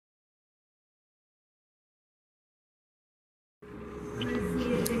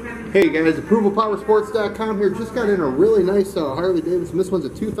Hey guys, ApprovalPowersports.com here. Just got in a really nice Harley Davidson. This one's a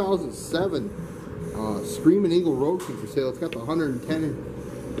 2007 Screaming Eagle Road King for sale. It's got the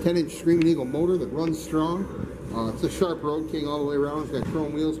 110-inch Screaming Eagle motor that runs strong. It's a sharp Road King all the way around. It's got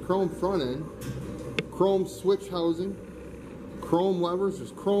chrome wheels, chrome front end, chrome switch housing, chrome levers.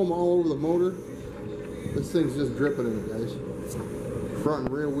 There's chrome all over the motor. This thing's just dripping in it, guys. Front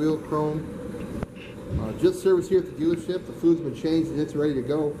and rear wheel chrome. Just service here at the dealership. The fluid's been changed and it's ready to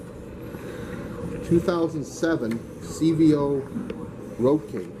go. 2007 CVO Road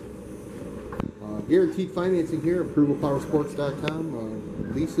King. Guaranteed financing here at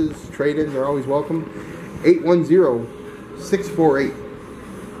ApprovalPowersports.com. Leases, trade-ins are always welcome.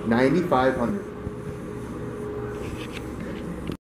 810-648-9500.